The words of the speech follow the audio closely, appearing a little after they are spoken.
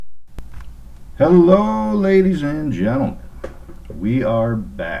Hello, ladies and gentlemen. We are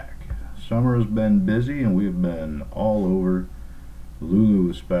back. Summer has been busy and we've been all over, Lulu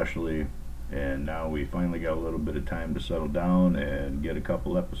especially, and now we finally got a little bit of time to settle down and get a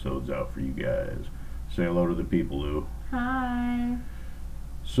couple episodes out for you guys. Say hello to the people, Lou. Hi.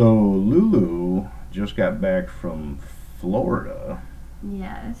 So, Lulu just got back from Florida.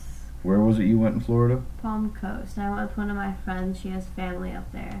 Yes. Where was it you went in Florida? Palm Coast. I went with one of my friends. She has family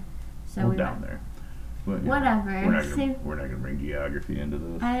up there. So Well, we down went. there. But, Whatever. We're not gonna bring geography into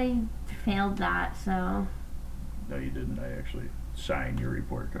this. I failed that, so No, you didn't. I actually signed your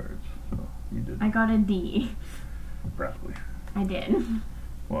report cards, so you didn't. I got a D. Probably. I did.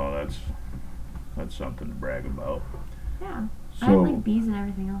 Well, that's something to brag about. Yeah. I So, like bees and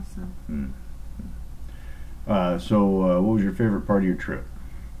everything else, so. what was your favorite part of your trip?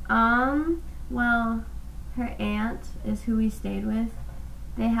 Well, her aunt is who we stayed with.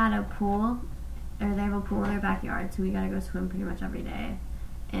 They had a pool, or they have a pool in their backyard, so we gotta go swim pretty much every day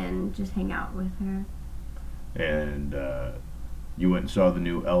and just hang out with her. And you went and saw the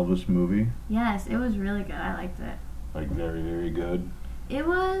new Elvis movie. Yes, it was really good. I liked it. Like very, very good. It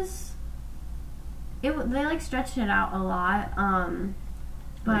was. They like stretched it out a lot,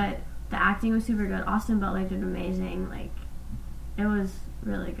 but the acting was super good. Austin Butler did amazing. Like, it was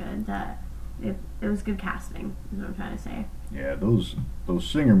really good. It was good casting. Is what I'm trying to say. Yeah, those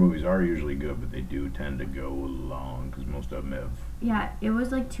singer movies are usually good, but they do tend to go long because most of them have. Yeah, it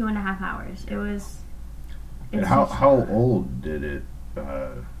was like 2.5 hours. It was. And how old did it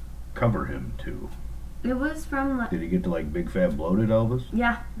cover him to? It was from. Did he get to like Big Fat Bloated Elvis?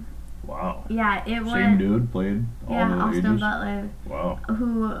 Yeah. Wow. Yeah, it was. Same dude played all Yeah, the Austin ages. Butler. Wow.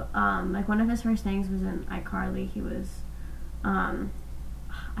 Who like one of his first things was in iCarly. He was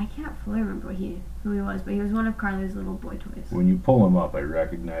I can't fully remember who he was, but he was one of Carly's little boy toys. When you pull him up, I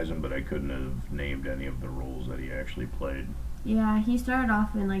recognize him, but I couldn't have named any of the roles that he actually played. Yeah, he started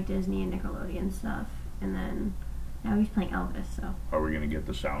off in like Disney and Nickelodeon stuff, and then now he's playing Elvis. So Are we gonna get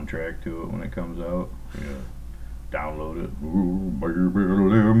the soundtrack to it when it comes out? Yeah. Download it. Ooh, baby,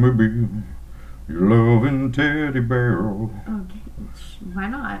 let me be your loving teddy bear. okay, why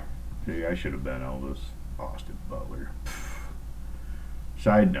not? See, I should have been Elvis. Austin Butler.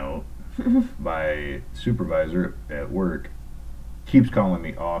 Side note, my supervisor at work keeps calling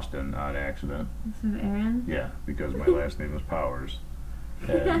me Austin on accident. So Aaron. Yeah, because my last name is Powers.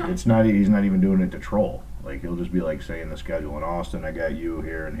 And he's not even doing it to troll. Like, he'll just be like saying the schedule in Austin, I got you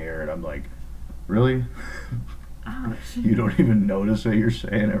here and here, and I'm like, really? Ouch. You don't even notice that you're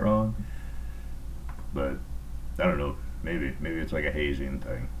saying it wrong? But I don't know. Maybe it's like a hazing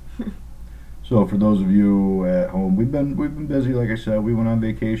thing. So for those of you at home, we've been busy. Like I said, we went on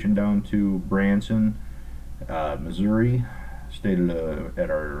vacation down to Branson, Missouri. Stayed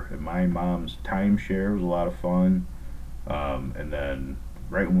at my mom's timeshare. It was a lot of fun. And then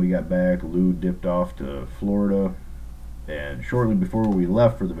right when we got back, Lou dipped off to Florida. And shortly before we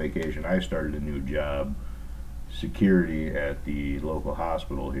left for the vacation, I started a new job, security at the local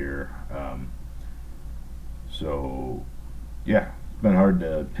hospital here. So yeah, it's been hard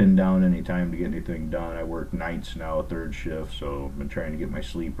to pin down any time to get anything done. I work nights now, third shift, so I've been trying to get my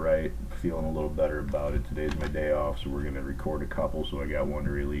sleep right, feeling a little better about it. Today's my day off, so we're going to record a couple, so I got one to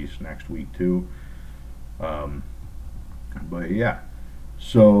release next week too. But yeah,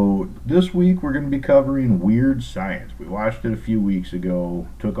 so this week we're going to be covering Weird Science. We watched it a few weeks ago,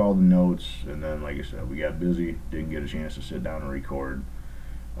 took all the notes, and then like I said, we got busy, didn't get a chance to sit down and record.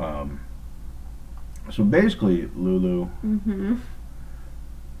 So basically, Lulu,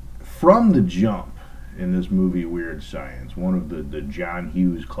 from the jump in this movie Weird Science, one of the John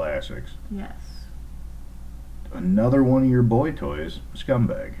Hughes classics, Yes. another one of your boy toys,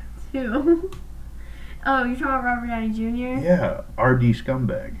 Scumbag. Two. Oh, you're talking about Robert Downey Jr.? Yeah, R.D.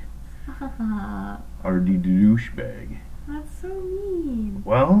 Scumbag. R.D. Douchebag. That's so mean.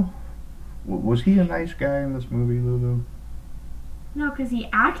 Well, was he a nice guy in this movie, Lulu? No, because he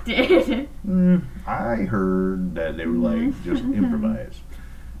acted. I heard that they were like, just improvise.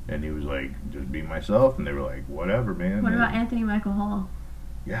 And he was like, just be myself, and they were like, whatever, man. What about Anthony Michael Hall?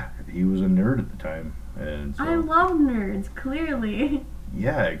 Yeah, he was a nerd at the time. And so, I love nerds, clearly.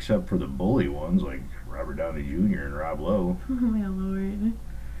 yeah, except for the bully ones like Robert Downey Jr. and Rob Lowe. Oh my lord.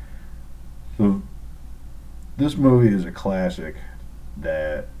 So this movie is a classic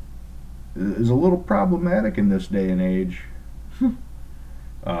that is a little problematic in this day and age.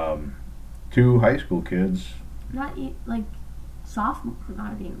 Two high school kids. Not like sophomore,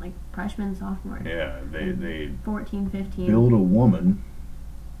 not being like freshman, sophomore. Yeah, they 14, 15. build a woman.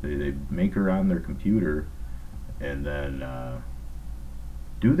 They make her on their computer, and then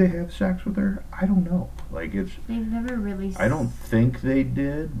do they have sex with her? I don't know. Like, it's, They've never really. I don't think they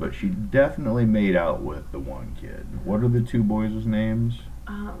did, but she definitely made out with the one kid. What are the two boys' names?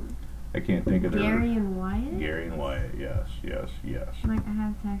 I can't think of their. Gary and Wyatt. Gary and Wyatt. Yes, yes, yes. Like, I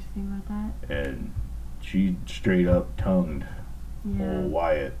have texting about that. And she straight up tongued Yeah. old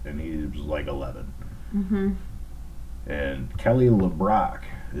Wyatt, and he was like 11. Mhm. And Kelly LeBrock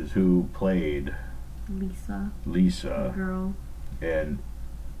is who played Lisa. The Lisa. girl. And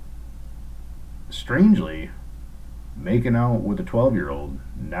strangely, making out with a 12-year-old,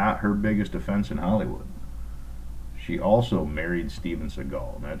 not her biggest offense in Hollywood. She also married Steven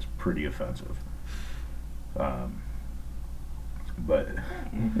Seagal, and that's pretty offensive. But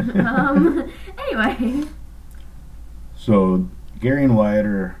Anyway. so Gary and Wyatt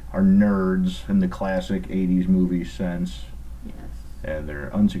are nerds in the classic 80s movie sense, Yes. and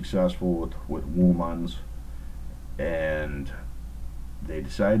they're unsuccessful with women's, and they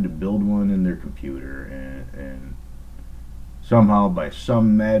decide to build one in their computer, and somehow by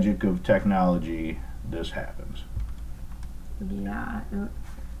some magic of technology this happens. Yeah.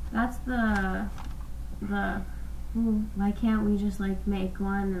 That's the. Ooh, why can't we just like make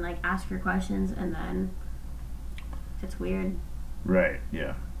one and like ask her questions and then it's weird. Right,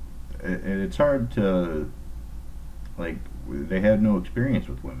 yeah. And it's hard to, like, they had no experience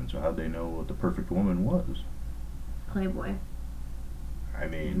with women, so how'd they know what the perfect woman was? Playboy. I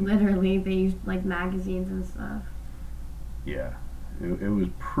mean, Literally, they used like magazines and stuff. yeah. It was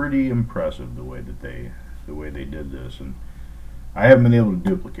pretty impressive the way they did this, and I haven't been able to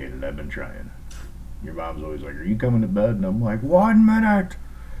duplicate it. I've been trying. Your mom's always like, "Are you coming to bed?" And I'm like, "1 minute."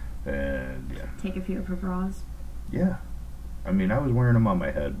 And yeah. Take a few of her bras. Yeah. I mean, I was wearing them on my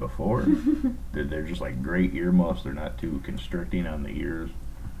head before. They're just like great earmuffs. They're not too constricting on the ears.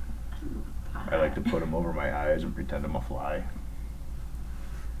 I like to put them over my eyes and pretend I'm a fly.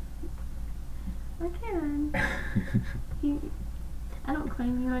 I can. I don't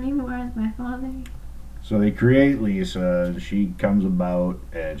claim you anymore as my father. So they create Lisa. She comes about,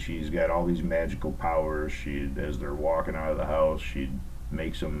 and she's got all these magical powers. As they're walking out of the house, she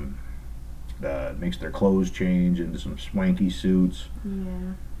makes them, makes their clothes change into some swanky suits,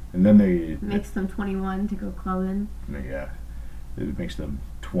 Yeah. and then they Makes them 21 to go clubbing. yeah, it makes them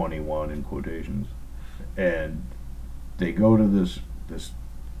 21 in quotations, and they go to this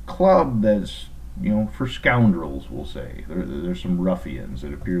club that's, you know, for scoundrels. We'll say there's some ruffians.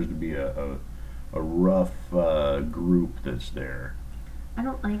 It appears to be a rough group that's there. I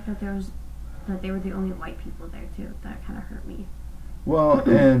don't like that that they were the only white people there too. That kind of hurt me. Well,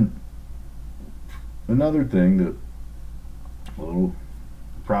 and another thing that a little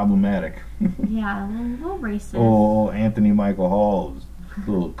problematic. Yeah, a little racist. Oh, Anthony Michael Hall's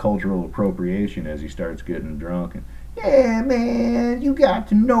little cultural appropriation as he starts getting drunk. And, yeah, man, you got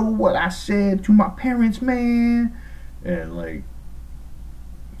to know what I said to my parents, man. And like,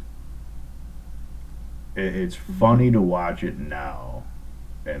 it's funny to watch it now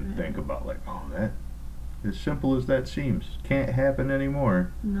and think about like, oh, that, as simple as that seems, can't happen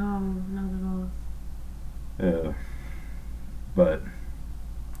anymore. No, not at all. But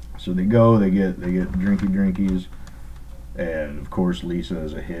so they go, they get drinkies, and of course Lisa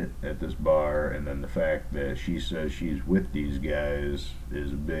is a hit at this bar, and then the fact that she says she's with these guys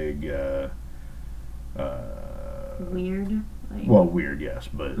is a big Weird. Like, well, weird, yes,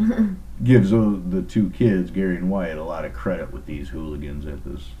 but gives the two kids, Gary and Wyatt, a lot of credit with these hooligans at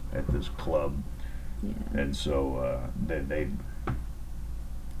this club. yeah. And so they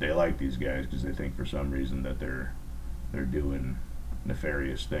like these guys because they think for some reason that they're doing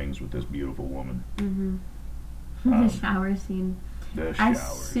nefarious things with this beautiful woman. The shower scene. The shower.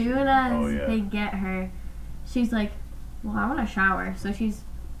 As soon as Oh, yeah. they get her, she's like, "Well, I want to shower." So she's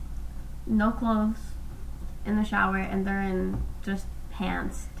no clothes in the shower, and they're in just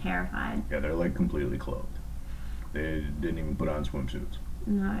pants, terrified. Yeah, they're like completely clothed. They didn't even put on swimsuits.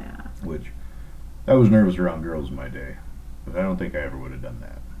 No, yeah. Which I was nervous around girls in my day, but I don't think I ever would have done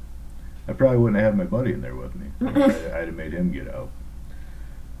that. I probably wouldn't have had my buddy in there with me. I'd have made him get out.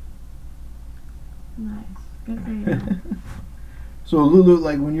 Nice. Good for you. So Lulu,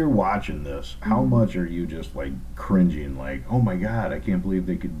 like when you're watching this, how much are you just like cringing? Like, oh my god, I can't believe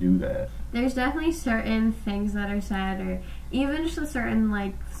they could do that. There's definitely certain things that are said, or even just a certain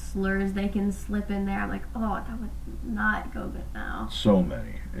like slurs they can slip in there. I'm like, oh, that would not go good now. So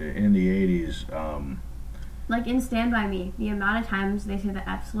many in the '80s. Like in Stand By Me, the amount of times they say the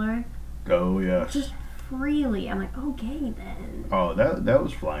F slur, Oh yes. just freely. I'm like, okay then. Oh, that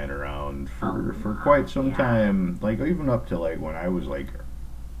was flying around for lot, quite some yeah. time. Like even up to like when I was like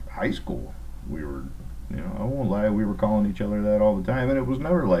high school, we were You know, I won't lie, we were calling each other that all the time, and it was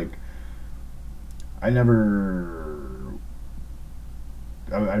never like I never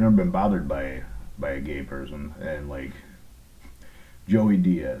I've never been bothered by a gay person. And like Joey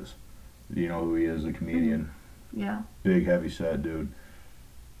Diaz, you know who he is, the comedian, Yeah. big heavy set dude.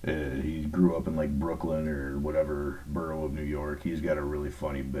 He grew up in like Brooklyn or whatever borough of New York. He's got a really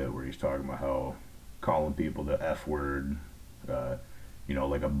funny bit where he's talking about how calling people the F word, you know,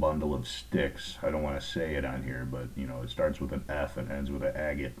 like a bundle of sticks. I don't want to say it on here, but you know, it starts with an F and ends with an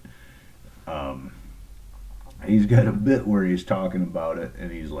agate. He's got a bit where he's talking about it,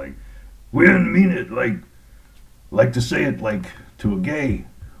 and he's like, "We didn't mean it like to say it like to a gay.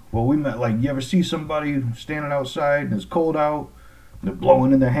 Well, we meant like, you ever see somebody standing outside and it's cold out, and they're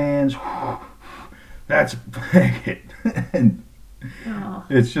blowing in their hands? That's a faggot." And Oh.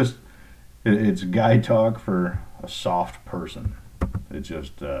 it's just, it's guy talk for a soft person. It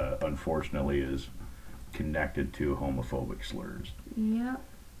just, unfortunately, is connected to homophobic slurs. Yep.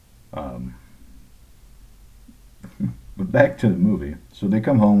 But back to the movie. So they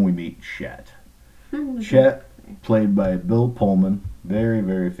come home, we meet Chet. Chet, played by Bill Pullman, very,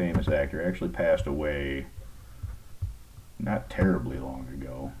 very famous actor, actually passed away not terribly long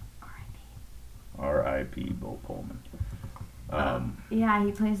ago. R.I.P. Bill Pullman. Yeah,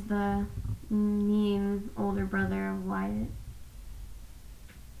 he plays the mean older brother of Wyatt.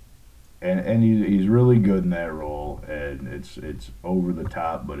 And he's really good in that role, and it's over the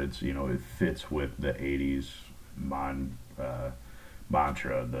top, but it's, you know, it fits with the 80s mantra,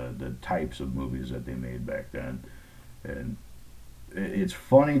 the types of movies that they made back then. And it's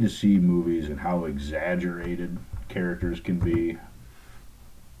funny to see movies and how exaggerated characters can be.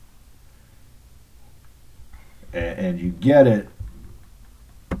 And you get it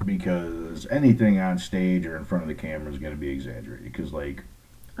because anything on stage or in front of the camera is going to be exaggerated. Because, like,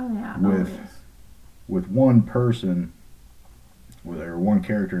 Oh yeah, with always. with one person, or one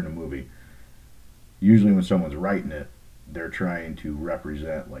character in a movie, usually when someone's writing it, they're trying to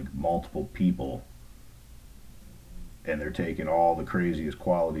represent like multiple people, and they're taking all the craziest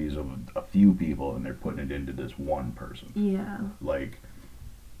qualities of a few people and they're putting it into this one person. Yeah. Like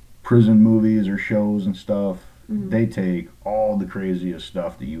prison movies or shows and stuff, Mhm. they take all the craziest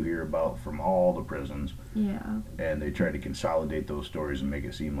stuff that you hear about from all the prisons, Yeah. and they try to consolidate those stories and make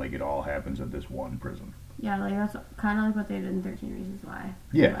it seem like it all happens at this one prison. Yeah, like that's kind of like what they did in 13 Reasons Why.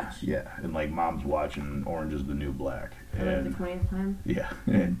 Yeah, Which, yeah. And like mom's watching Orange is the New Black. for like the And 20th time. yeah,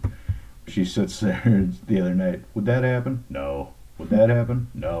 and she sits there the other night. Would that happen? No. Would that happen?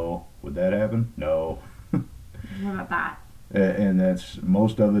 No. Would that happen? No. What about that? And that's,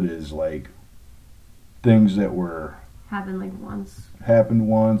 most of it is like things that were Happened like once. happened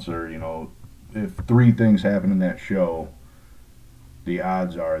once, or you know, if 3 things happen in that show, the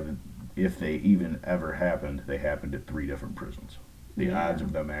odds are that if they even ever happened, they happened at 3 different prisons. The Yeah. odds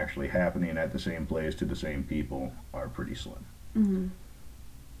of them actually happening at the same place to the same people are pretty slim. Mm-hmm.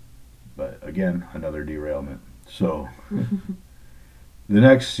 But again, another derailment. So the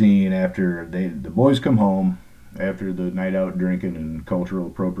next scene, after the boys come home after the night out drinking and cultural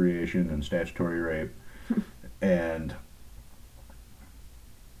appropriation and statutory rape, and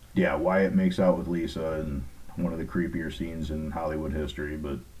yeah, Wyatt makes out with Lisa in one of the creepier scenes in Hollywood history,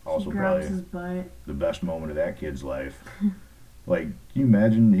 but also He grabs probably his butt. the best moment of that kid's life. Like, can you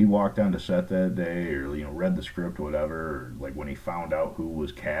imagine he walked onto set that day, or you know, read the script, or whatever, or like when he found out who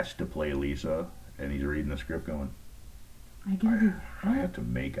was cast to play Lisa, and he's reading the script going, I gotta do I that. have to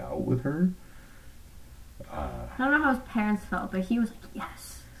make out with her. I don't know how his parents felt, but he was like,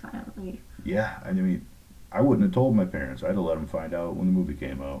 yes, silently. Yeah, I mean, I wouldn't have told my parents. I'd have let them find out when the movie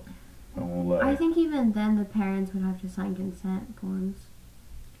came out. I won't lie. I think even then the parents would have to sign consent forms.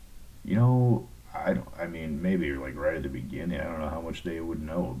 You know, I don't. I mean, maybe like right at the beginning. I don't know how much they would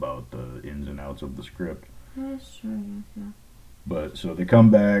know about the ins and outs of the script. Yeah, sure, yes, yeah. But so they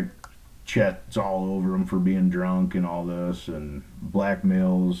come back. Chet's all over him for being drunk and all this, and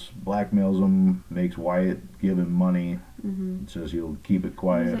blackmails him. Makes Wyatt give him money. Mm-hmm. Says he'll keep it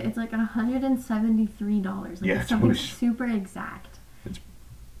quiet. It's like $173. Like, Yeah, it's it's something always- super exact.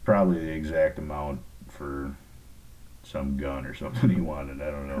 Probably the exact amount for some gun or something he wanted.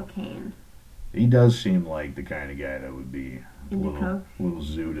 I don't know. Cocaine. He does seem like the kind of guy that would be a Into little, coke. little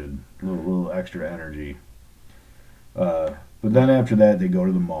zooted, little extra energy. But then after that, they go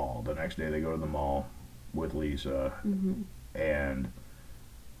to the mall. The next day, they go to the mall with Lisa, Mm-hmm. and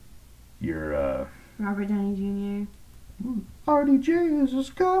your Robert Downey Jr. RDJ is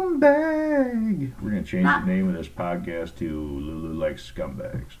a scumbag. We're gonna change That- the name of this podcast to Lulu Likes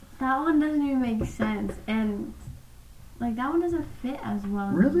Scumbags. That one doesn't even make sense. And Like, that one doesn't fit as well.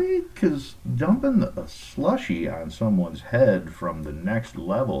 Really? Because dumping a slushy on someone's head from the next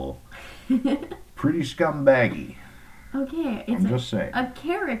level, pretty scumbaggy. Okay, it's I'm just saying. a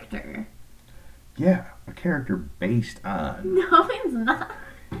character. Yeah, a character based on. No, it's not.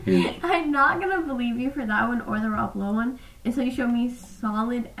 His, I'm not gonna believe you for that one or the Rob Lowe one until you show me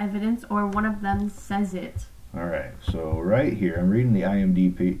solid evidence or one of them says it. all right, so right here, I'm reading the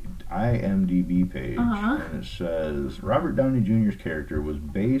IMDb page, Uh-huh. and it says Robert Downey Jr.'s character was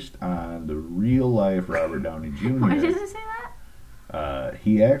based on the real-life Robert Downey Jr. Why does it say that?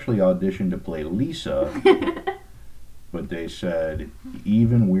 He actually auditioned to play Lisa, but they said,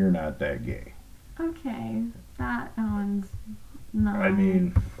 even we're not that gay. Okay, that one's no. I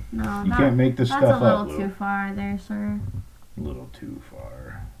mean, no, you can't make this that's stuff a little up, Lou. too far there, sir. A little too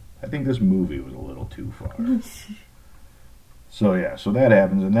far. I think this movie was a little too far. So yeah, so that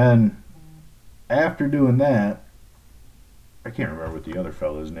happens, and then after doing that, I can't remember what the other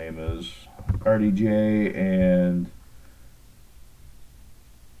fella's name is. RDJ and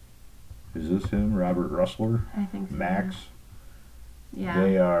is this him? Robert Russler? I think so. Max? Yeah.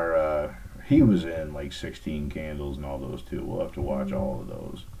 They are, he was in like 16 Candles and all those too. We'll have to watch all of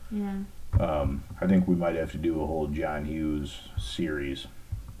those. Yeah. I think we might have to do a whole John Hughes series.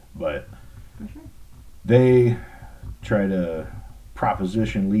 But For sure. they try to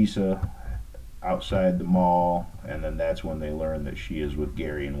proposition Lisa outside the mall, and then that's when they learn that she is with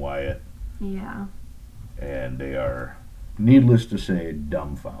Gary and Wyatt, Yeah. and they are, needless to say,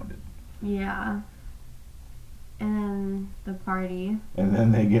 dumbfounded. Yeah. And then the party. And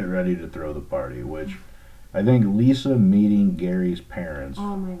then they get ready to throw the party, which I think Lisa meeting Gary's parents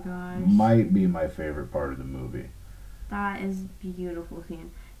Oh my gosh. might be my favorite part of the movie. That is beautiful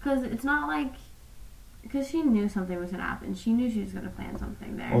scene. Because it's not like... Because she knew something was going to happen. She knew she was going to plan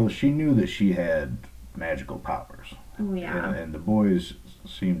something there. Well, she knew that she had magical powers. Oh, yeah. And the boys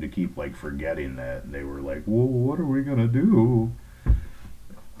seemed to keep like forgetting that. And they were like, well, what are we going to do?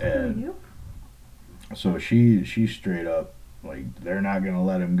 And so she straight up, like, they're not going to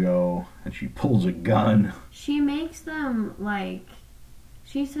let him go. And she pulls a gun. She makes them, like...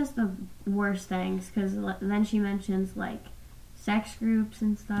 She says the worst things. Because then she mentions, like, sex groups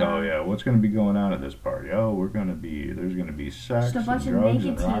and stuff. Oh, yeah, what's going to be going on at this party? Oh, there's going to be sex and drugs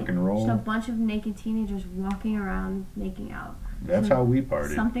and rock and roll. Just a bunch of naked teenagers walking around making out. That's how we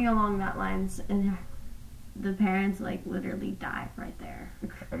partied. Something along that lines, and the parents like literally die right there.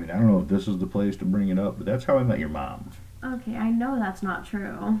 I mean, I don't know if this is the place to bring it up, but that's how I met your mom. Okay, I know that's not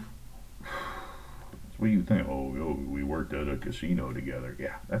true. What do you think? Oh, we worked at a casino together.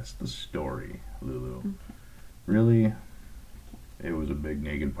 Yeah, that's the story, Lulu. Okay. Really? It was a big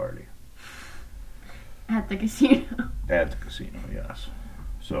naked party. At the casino. At the casino, yes.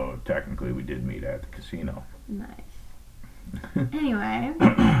 So technically we did meet at the casino. Nice. Anyway.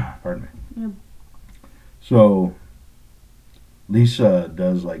 Pardon me. Yep. So Lisa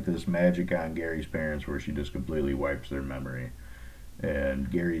does like this magic on Gary's parents where she just completely wipes their memory. And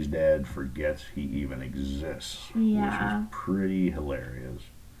Gary's dad forgets he even exists. Yeah. Which is pretty hilarious.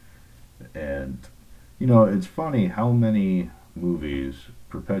 And, you know, it's funny how many movies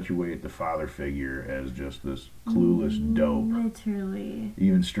perpetuate the father figure as just this clueless dope. Literally.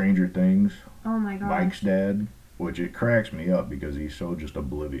 Even Stranger Things, Oh my gosh. Mike's dad, which it cracks me up because he's so just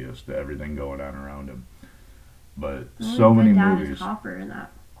oblivious to everything going on around him. But The only so many good dad movies. is Hopper in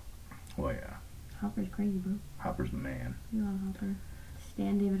that. Well, yeah, Hopper's crazy, bro. Hopper's the man. You love Hopper.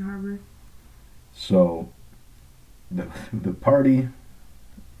 Stan David Harbour. So the party,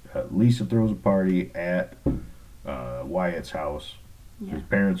 Lisa throws a party at Wyatt's house. Yeah. His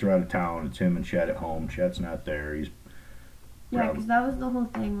parents are out of town. It's him and Chet at home. Chet's not there. He's Yeah, because that was the whole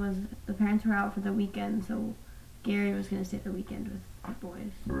thing, was the parents were out for the weekend, so Gary was going to stay the weekend with the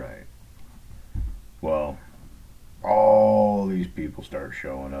boys. right. Well, all these people start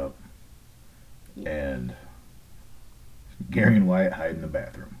showing up, Yeah. and Gary and Wyatt hide in the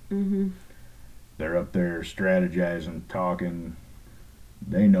bathroom. Mm-hmm. They're up there strategizing, talking.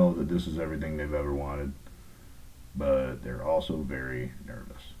 They know that this is everything they've ever wanted, but they're also very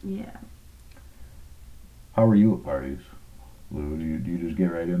nervous. Yeah. How are you at parties, Lou? Do you just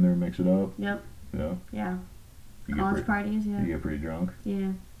get right in there and mix it up? Yep. Yeah. Yeah. You get College pretty, parties, yeah. You get pretty drunk.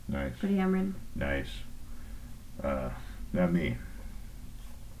 Yeah. Nice. Pretty hammered. Nice. Not me.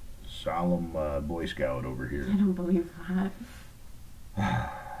 Solemn Boy Scout over I here. don't believe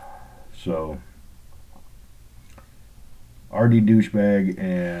that. So, RD douchebag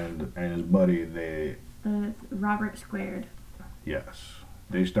and his buddy, The Robert Squared. yes,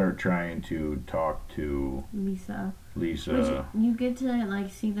 they start trying to talk to Lisa. Lisa. Which you get to like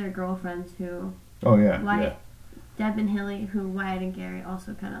see their girlfriends who Oh yeah, Wyatt yeah. Deb and Hilly, who Wyatt and Gary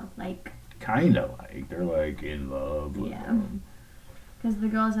also kind of like. Kind of like. They're like in love with Yeah. them. Because the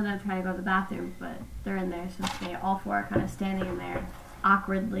girls end up trying to go to the bathroom, but they're in there, so they all four are kind of standing in there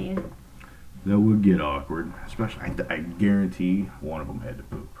awkwardly. That would get awkward. Especially, I guarantee one of them had to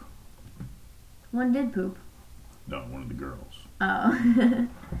poop. One did poop. No, one of the girls. Oh.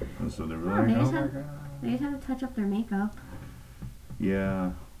 And so they were Oh, like, they oh just my had- god. They just have to touch up their makeup.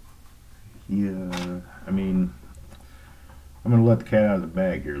 Yeah. Yeah. I mean, I'm going to let the cat out of the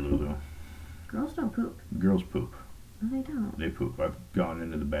bag here, Lulu. Girls don't poop. Girls poop. No, they don't. They poop. I've gone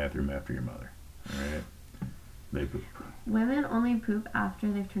into the bathroom after your mother. Alright? They poop. Women only poop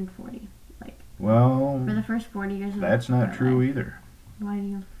after they've turned 40. Well, For the first 40 years of that's not their true life. either. Why do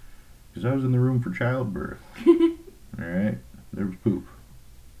you? Because I was in the room for childbirth. Alright? There was poop.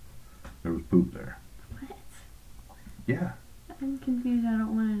 There was poop there. What? Yeah. I'm confused. I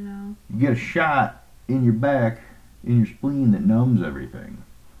don't want to know. You get a shot in your back, in your spleen that numbs everything.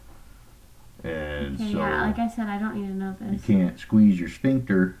 And Okay, so yeah, like I said, I don't need to know you this. can't squeeze your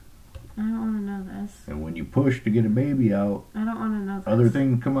sphincter. I don't want to know this. And when you push to get a baby out, I don't want to know this. other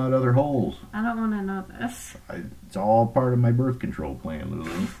things come out other holes. I don't want to know this. It's all part of my birth control plan,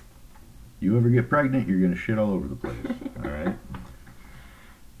 Lulu. You ever get pregnant, you're going to shit all over the place. Alright?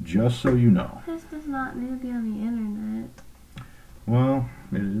 Just so you know. This does not need to be on the internet. Well,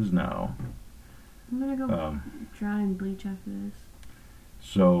 it is now. I'm gonna go Um, drown in bleach after this.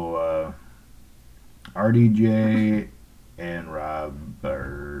 So, RDJ and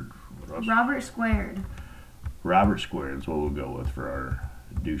Robert Squared. Robert Squared is what we'll go with for our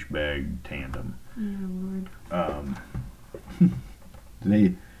douchebag tandem. Yeah,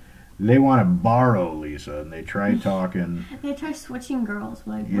 Lord. They want to borrow Lisa, and they try talking. They try switching girls.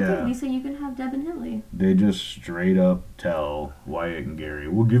 Like, Yeah. okay, Lisa, you can have Deb and Hilly. They just straight up tell Wyatt and Gary,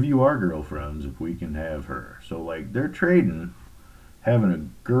 "We'll give you our girlfriends if we can have her." So like they're trading having a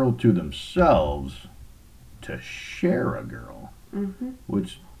girl to themselves to share a girl, Mm-hmm.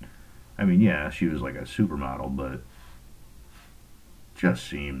 which, I mean, yeah, she was like a supermodel, but just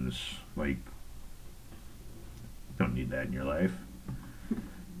seems like don't need that in your life.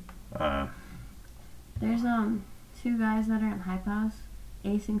 There's two guys that are in Hype House,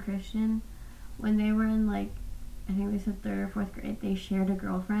 Ace and Christian. When they were in like, I think they said 3rd or 4th grade, they shared a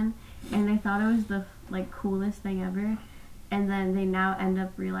girlfriend, and they thought it was the like coolest thing ever. And then they now end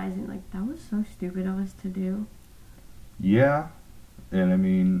up realizing like that was so stupid of us to do. Yeah, and I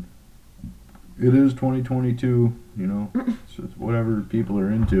mean, it is 2022, you know, so it's whatever people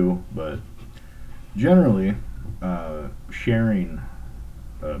are into, but generally, sharing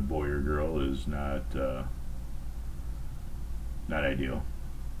a boy or girl is not ideal,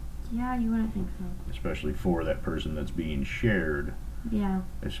 Yeah, you wouldn't think so. especially for that person that's being shared, Yeah.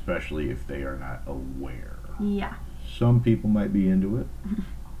 especially if they are not aware. Yeah. Some people might be into it,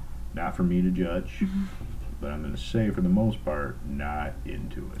 not for me to judge, but I'm going to say for the most part, not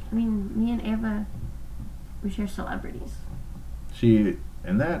into it. I mean, me and Ava, we share celebrities. See,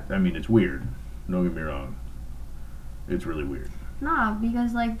 and that, I mean, it's weird. Don't get me wrong. It's really weird. Nah,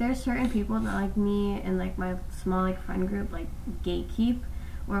 because like there's certain people that like me and like my small like friend group like gatekeep,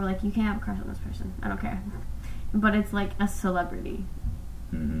 where like you can't have a crush on this person. I don't care, but it's like a celebrity.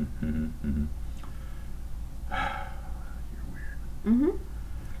 Mm-hmm, mm-hmm, mm-hmm. You're weird. Mhm.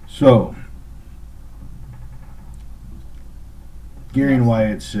 So, Gary and Yes.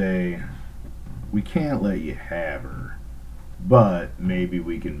 Wyatt say, we can't let you have her, but maybe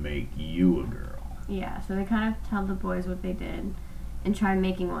we can make you a girl. Yeah. So they kind of tell the boys what they did, and try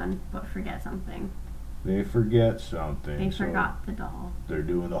making one, but forget something. They forget something. They so forgot the doll. They're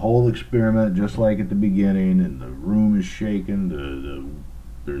doing the whole experiment just like at the beginning, and the room is shaking.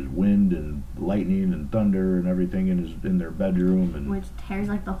 There's wind and lightning and thunder and everything in their bedroom, and Which tears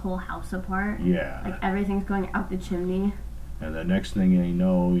like the whole house apart. yeah. Like everything's going out the chimney. And the next thing you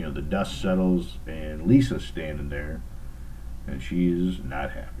know, the dust settles, and Lisa's standing there, and she's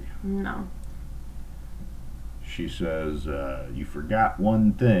not happy. No. She says, "You forgot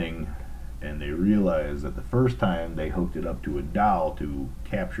one thing," and they realize that the first time they hooked it up to a doll to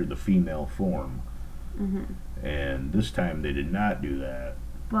capture the female form, Mhm. and this time they did not do that.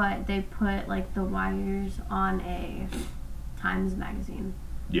 But they put like the wires on a Times magazine.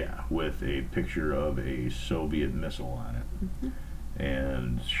 Yeah, with a picture of a Soviet missile on it. Mhm.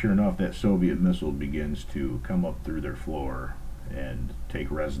 And sure enough, that Soviet missile begins to come up through their floor and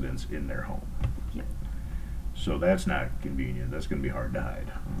take residence in their home. Yep. So that's not convenient. That's going to be hard to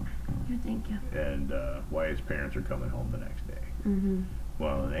hide. You think? And Wyatt's parents are coming home the next day. Mhm.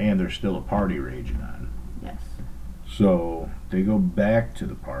 Well, and there's still a party raging on. Yes. So they go back to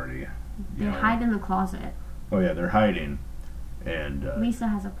the party. They hide in the closet. Oh yeah, they're hiding, and Lisa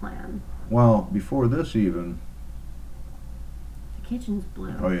has a plan. well, before this even, The kitchen's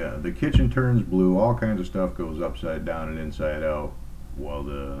blue. oh yeah, the kitchen turns blue. All kinds of stuff goes upside down and inside out while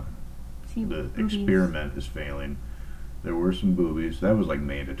the See, boobies. experiment is failing. There were some boobies. That was like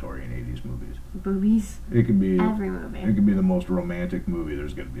mandatory in '80s movies. Boobies. It could be Every movie. It could be the most romantic movie.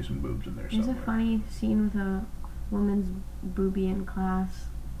 There's going to be some boobs in there There's somewhere. a funny scene with a woman's boobie in class.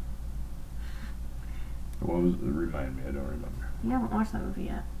 What was it? Remind me. I don't remember. You haven't watched that movie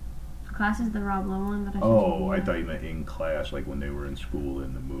yet. Class is the Rob Lowe one that I showed Oh, you. I thought you meant in class, like when they were in school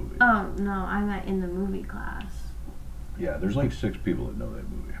in the movie. Oh, no, I meant in the movie class. Yeah, there's like 6 people that know that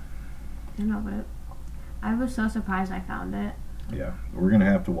movie. I know, but I was so surprised I found it. Yeah, we're going to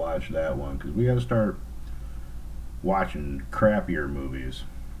have to watch that one because we got to start watching crappier movies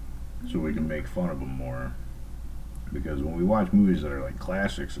so we can make fun of them more. Because when we watch movies that are like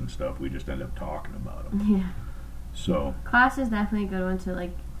classics and stuff, we just end up talking about them. Yeah. So Class is definitely a good one to,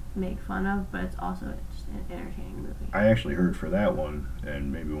 like, make fun of, but it's also just an entertaining movie. I actually heard for that one,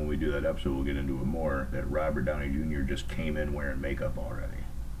 and maybe when we do that episode we'll get into it more, that Robert Downey Jr. just came in wearing makeup already.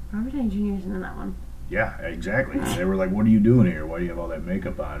 Robert Downey Jr. is in that one. Yeah, exactly. They were like, "What are you doing here? Why do you have all that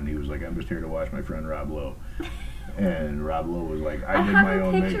makeup on?" And he was like, "I'm just here to watch my friend Rob Lowe." And Rob Lowe was like, "I did my have a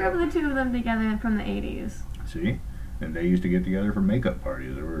own picture makeup." of the two of them together from the 80s. See? And they used to get together for makeup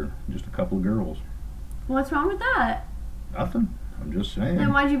parties. There were just a couple of girls. What's wrong with that? Nothing. I'm just saying.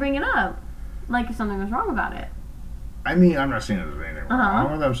 Then why'd you bring it up? Like if something was wrong about it. I mean, I'm not saying there's anything Uh-huh.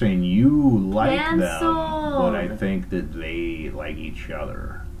 wrong. I'm saying you like them, Cancelled. but I think that they like each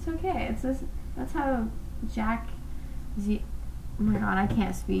other. It's okay. It's this. That's how Jack. Oh my God, I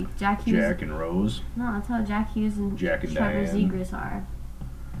can't speak. Jack Hughes. Jack and Rose. No, that's how Jack Hughes and Jack and Trevor Diane. Zegras are.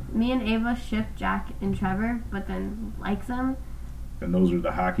 Me and Ava ship Jack and Trevor, but then like them. And those are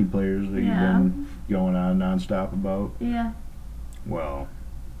the hockey players that Yeah. you've been going on nonstop about. Yeah. Well,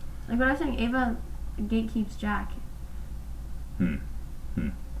 Like what I was saying, Ava gatekeeps Jack.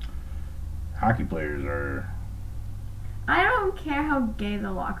 hockey players are. I don't care how gay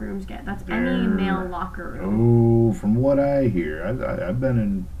the locker rooms get. That's any They're- male locker room. Oh, from what I hear, I've been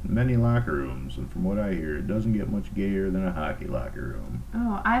in many locker rooms, and from what I hear, it doesn't get much gayer than a hockey locker room.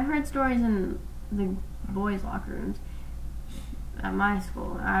 Oh, I've heard stories in the boys' locker rooms at my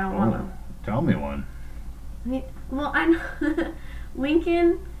school. I don't want to. Tell me one. Well, I know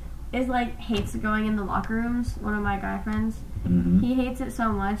Lincoln is like hates going in the locker rooms. One of my guy friends, Mm-hmm. he hates it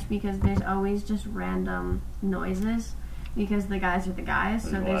so much because there's always just random noises because the guys are the guys.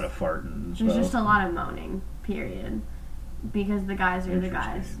 There's So a lot of farting and stuff. there's just a lot of moaning. Period. Because the guys are the guys.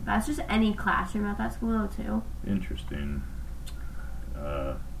 Interesting. That's just any classroom at that school though too. Interesting.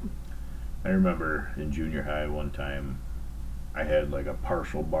 I remember in junior high one time, I had like a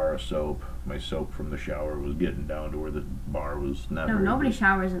partial bar of soap. My soap from the shower was getting down to where the bar was not. No, very nobody deep.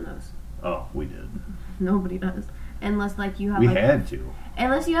 showers in those. Oh, we did. Nobody does. Unless like you have We like had to.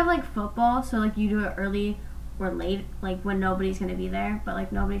 unless you have like football, so like you do it early or late, like when nobody's gonna be there, but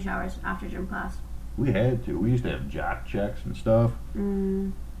like nobody showers after gym class. We had to. We used to have jock checks and stuff,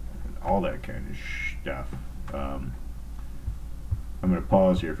 Mm. all that kind of stuff. I'm going to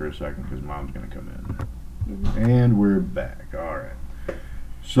pause here for a second because Mom's going to come in. Mhm. And we're back. All right.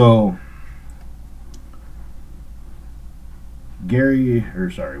 So,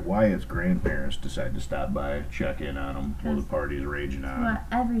 Wyatt's grandparents decide to stop by, check in on him while the party's raging on. What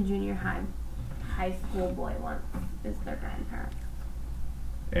every junior high school boy wants is their grandparents.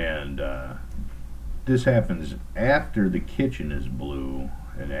 And this happens after the kitchen is blue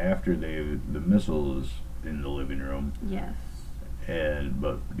and after the missile is in the living room, Yes.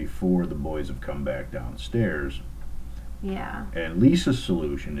 but before the boys have come back downstairs. Yeah. And Lisa's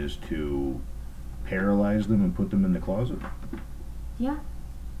solution is to paralyze them and put them in the closet. Yeah.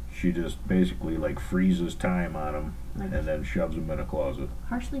 She just basically like freezes time on them Like and then shoves them in a closet.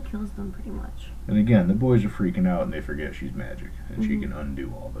 harshly kills them pretty much. And again, the boys are freaking out and they forget she's magic and she Mhm. can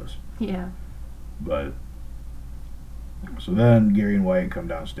undo all this. Yeah. But so then Gary and Wyatt come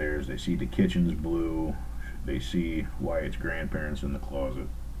downstairs. They see the kitchen's blue. They see Wyatt's grandparents in the closet,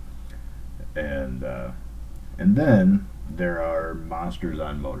 and then there are monsters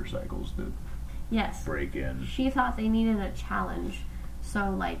on motorcycles that Yes. break in. She thought they needed a challenge. So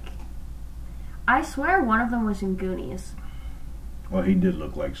like I swear one of them was in Goonies. Well, he did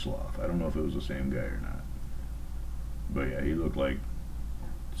look like Sloth. I don't know if it was the same guy or not, but yeah, he looked like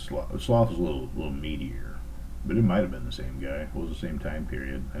Sloth. Sloth was a little meatier, but it might have been the same guy. It was the same time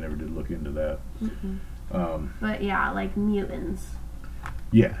period. I never did look into that. Mm-mm. But yeah, like mutants.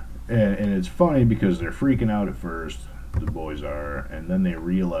 Yeah, and it's funny because they're freaking out at first, the boys are, and then they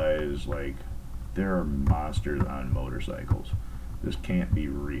realize, like, there are monsters on motorcycles. This can't be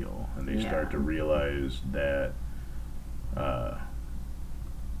real. And they start to realize that, oh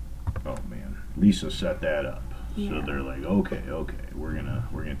man, Lisa set that up. So they're like, okay, we're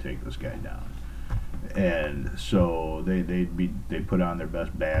gonna take this guy down. And so they put on their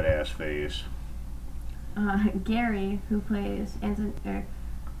best badass face. Gary, who plays Anthony,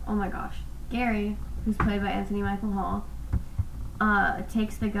 Gary, who's played by Anthony Michael Hall,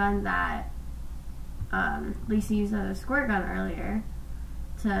 takes the gun that Lisa used as a squirt gun earlier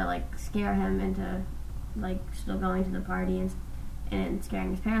to like scare him into like still going to the party and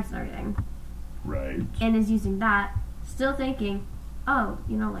scaring his parents and everything. Right. And is using that, still thinking, oh,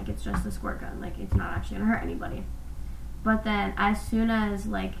 like it's just a squirt gun, like it's not actually gonna hurt anybody. But then as soon as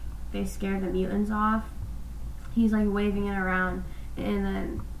like they scare the mutants off, he's like waving it around, and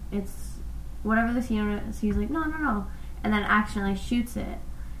then it's whatever the scene is, he's like, no, and then accidentally shoots it,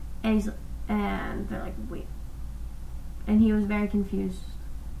 and they're like, wait, and he was very confused.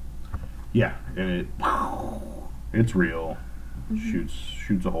 Yeah, and it's real.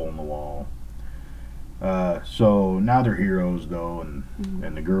 Shoots a hole in the wall. So now they're heroes though,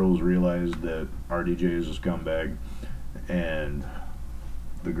 and the girls realize that RDJ is a scumbag, and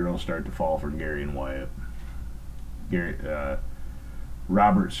the girls start to fall for Gary and Wyatt.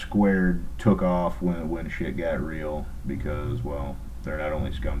 Robert Squared took off when shit got real because, well, they're not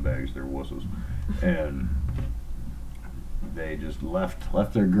only scumbags, they're wusses, and they just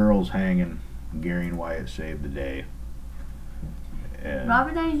left their girls hanging. Gary and Wyatt saved the day. And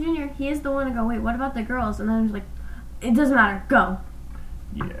Robert Downey Jr., he is the one to go, wait, what about the girls? And then he's like, it doesn't matter, go.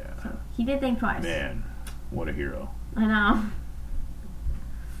 Yeah. So he did think twice. Man, what a hero. I know.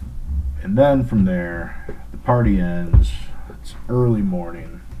 And then from there, the party ends. It's early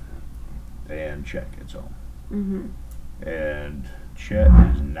morning, and Chet gets home. And Chet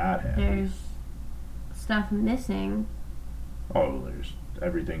is not happy. There's stuff missing. Oh,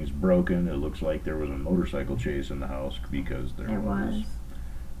 everything's broken. It looks like there was a motorcycle chase in the house because there was.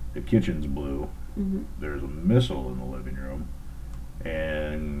 The kitchen's blue. There's a missile in the living room,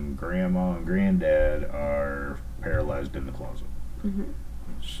 and Grandma and Granddad are paralyzed in the closet.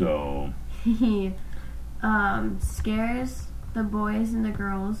 So he scares the boys and the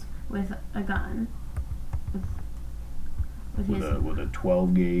girls with a gun. With a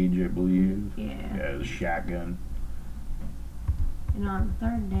 12 gauge, I believe. Yeah. A shotgun. And on the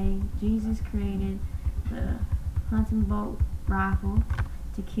third day, Jesus created the hunting bolt rifle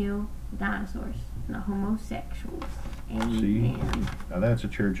to kill dinosaurs and the homosexuals. Amen. See, now that's a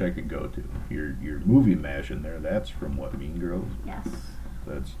church I could go to. Your movie mash in there. That's from what, Mean Girls? Yes.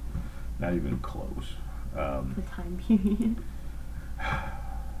 That's not even close. The time period.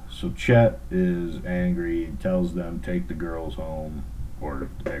 So Chet is angry, tells them take the girls home, or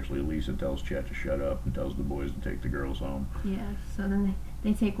actually Lisa tells Chet to shut up and tells the boys to take the girls home. Yeah, so then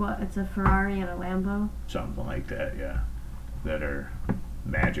they take what? It's a Ferrari and a Lambo? Something like that, yeah. That are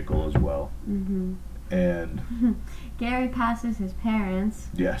magical as well. And Gary passes his parents.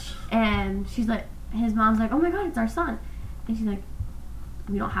 Yes. And she's like, his mom's like, oh my god, it's our son. And she's like,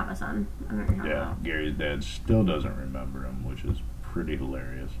 we don't have a son. I don't know what you're talking about. Gary's dad still doesn't remember him, which is pretty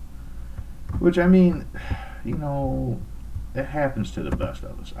hilarious. Which, I mean, it happens to the best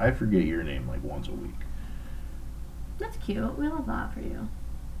of us. I forget your name like once a week. That's cute. We love that for you.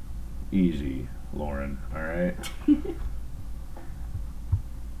 Easy, Lauren, alright?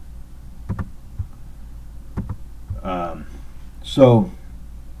 So,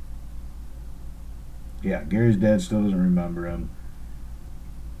 yeah, Gary's dad still doesn't remember him.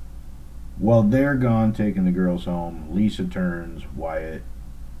 While they're gone taking the girls home, Lisa turns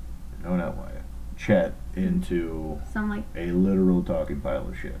Chet into a literal talking pile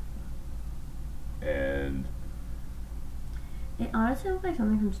of shit. And it honestly looked like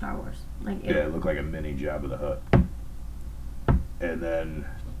something from Star Wars. It looked like a mini Jabba the Hutt. And then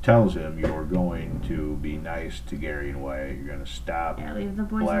tells him you're going to be nice to Gary and Wyatt. You're going to stop leave the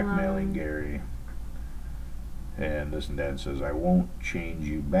boys blackmailing alone. Gary. And this and that says, I won't change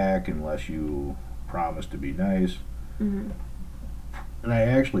you back unless you promise to be nice. And I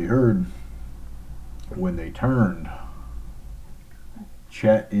actually heard when they turned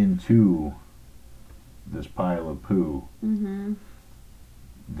Chet into this pile of poo,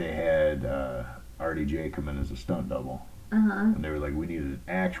 they had RDJ come in as a stunt double. And they were like, we needed an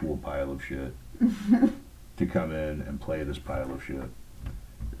actual pile of shit to come in and play this pile of shit.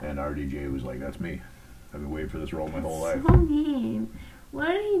 And RDJ was like, that's me. I've been waiting for this role my whole life. So mean. What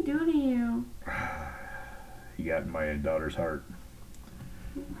did he do to you? He got in my daughter's heart.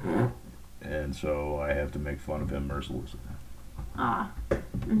 And so I have to make fun of him mercilessly. Ah.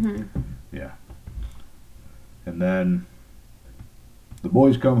 Yeah. And then the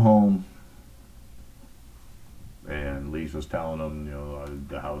boys come home, and Lisa's telling them,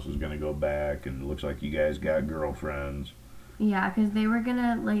 the house is going to go back, and it looks like you guys got girlfriends. Yeah, because they were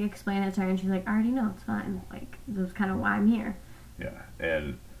gonna like explain it to her, and she's like, "I already know, it's fine. Like, that's kind of why I'm here." Yeah,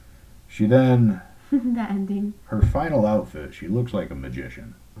 and she then, The ending. her final outfit, she looks like a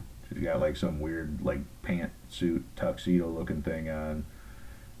magician. She's got like some weird like pantsuit tuxedo looking thing on,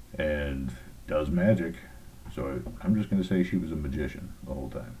 and does magic. So I'm just gonna say she was a magician the whole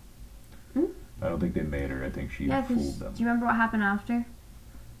time. Mm. I don't think they made her. I think she Yeah, because fooled them. do you remember what happened after?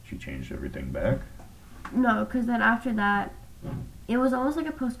 She changed everything back. No, because then after that, it was almost like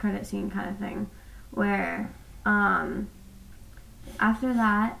a post-credit scene kind of thing, where after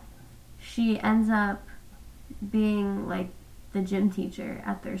that, she ends up being like the gym teacher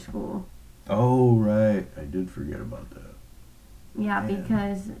at their school. Oh right, I did forget about that. Yeah, Man.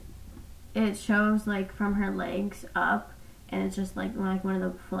 because it shows like from her legs up, and it's just like one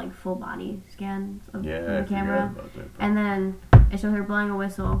of the full body scans of Yeah, the I camera, forgot about that. and then it shows her blowing a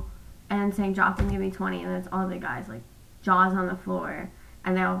whistle and saying "Drop and give me 20," and then it's all the guys like jaws on the floor,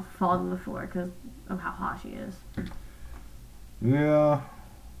 and they all fall to the floor because of how hot she is. Yeah,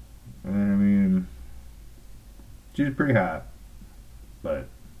 I mean, she's pretty hot, but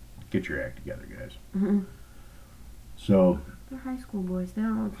get your act together, guys. Mhm. So They're high school boys; they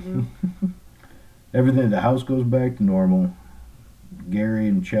don't know what to do. everything, the house goes back to normal. Gary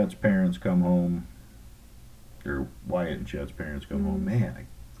and Chet's parents come home, or Wyatt and Chet's parents come home. Man, I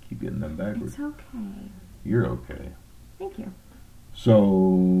keep getting them backwards. It's okay. You're okay. Thank you.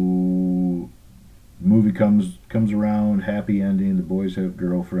 So, movie comes around, happy ending. The boys have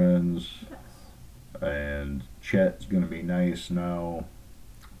girlfriends, Yes. and Chet's gonna be nice now.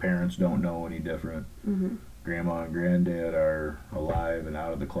 Parents don't know any different. Mhm. Grandma and granddad are alive and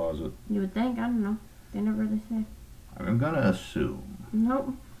out of the closet. You would think. I don't know. They never really say. I'm gonna assume.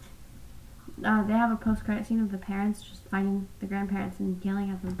 Nope. They have a post-credit scene of the parents just finding the grandparents and yelling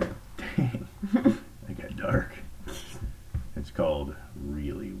at them. Dang, that got dark. It's called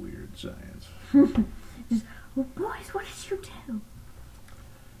Really Weird Science. Just, oh boys, what did you do?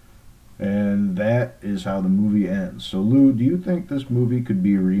 And that is how the movie ends. So, Lou, do you think this movie could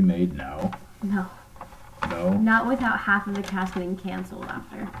be remade now? No. No? Not without half of the cast getting canceled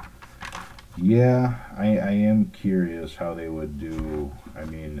after. Yeah, I am curious how they would do. I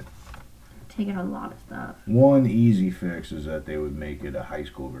mean, Taking a lot of stuff. one easy fix is that they would make it a high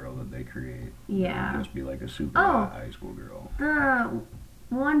school girl that they create. Yeah. It would just be like a super Oh. hot high school girl. The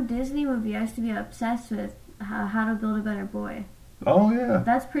one Disney movie I used to be obsessed with, How to Build a Better Boy. Oh, yeah.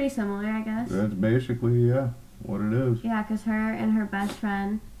 That's pretty similar, I guess. That's basically, yeah, what it is. Yeah, because her and her best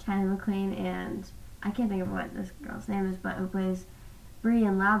friend, Channing McClain, and I can't think of what this girl's name is, but who plays Bree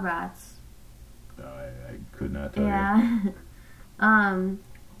in Lab Rats. I could not tell you. Yeah.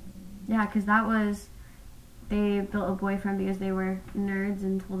 Yeah, because that was, they built a boyfriend because they were nerds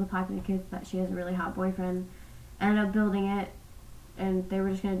and told the popular kids that she has a really hot boyfriend. Ended up building it, and they were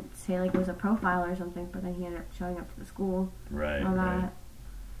just going to say like it was a profile or something, but then he ended up showing up to the school. Right, And all right. that.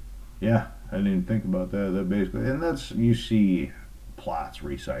 Yeah, I didn't even think about that. That basically, and that's, you see plots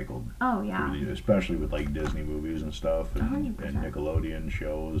recycled, Oh, yeah. through especially with like Disney movies and stuff, and 100%. Nickelodeon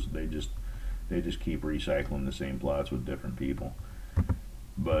shows. They just keep recycling the same plots with different people.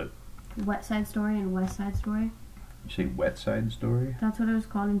 But Wet Side Story and West Side Story. you say Wet Side Story? That's what it was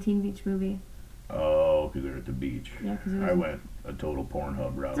called in Teen Beach Movie. Oh, because they're at the beach. Yeah, because it was. I went a total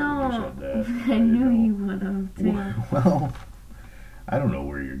Pornhub route when you said that. I didn't knew know. you would have too. Well, I don't know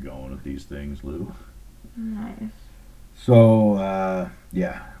where you're going with these things, Lou. Nice. So,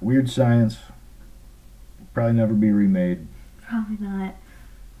 yeah, Weird Science. Probably never be remade, Probably not.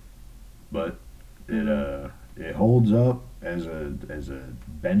 but it holds up as a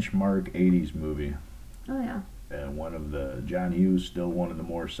benchmark '80s movie. Oh yeah. And John Hughes, still one of the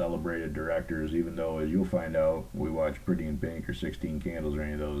more celebrated directors, even though, as you'll find out, we watch Pretty in Pink or 16 Candles or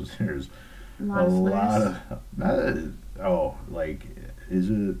any of those, there's A lot of slurs. is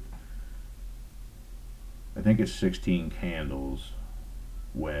it, I think it's 16 Candles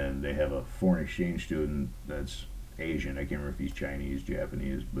when they have a foreign exchange student that's Asian. I can't remember if he's Chinese,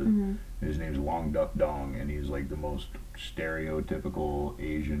 Japanese, but Mhm. his name's Long Duck Dong, and he's like the most stereotypical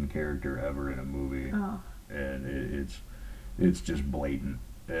Asian character ever in a movie. Oh. And it's just blatant,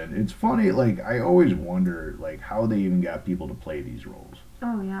 and it's funny. Like, I always wonder like how they even got people to play these roles,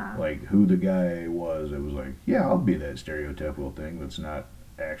 Oh yeah. like who the guy was. It was like, yeah, I'll be that stereotypical thing that's not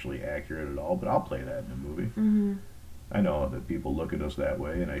actually accurate at all, but I'll play that in a movie. Mhm. I know that people look at us that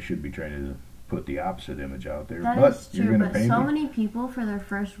way, and I should be trying to put the opposite image out there. That but is you're true, gonna but pay so me. many people for their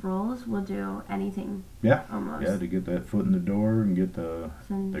first roles will do anything. Yeah. Almost. Yeah, to get that foot in the door and get the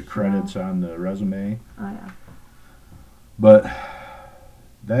Since, credits on the resume. Oh yeah. But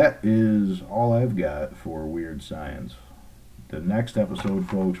that is all I've got for Weird Science. The next episode,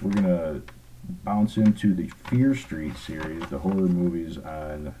 folks, we're gonna bounce into the Fear Street series, the horror movies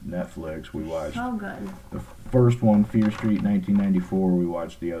on Netflix. We watched So good. the first one, Fear Street 1994, we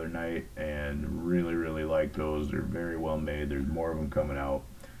watched the other night, and really, really like those. They're very well made. There's more of them coming out.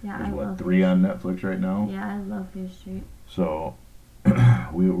 Yeah, There's I love 3 on Netflix right now? Yeah, I love Fear Street. So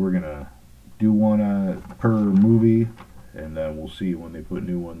we're gonna do one per movie, and then we'll see when they put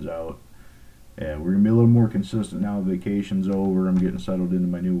new ones out. And we're gonna be a little more consistent now. Vacation's over. I'm getting settled into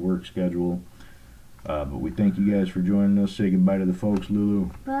my new work schedule. But we thank you guys for joining us. Say goodbye to the folks, Lulu.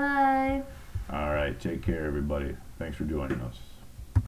 Bye. All right, take care, everybody. Thanks for joining us.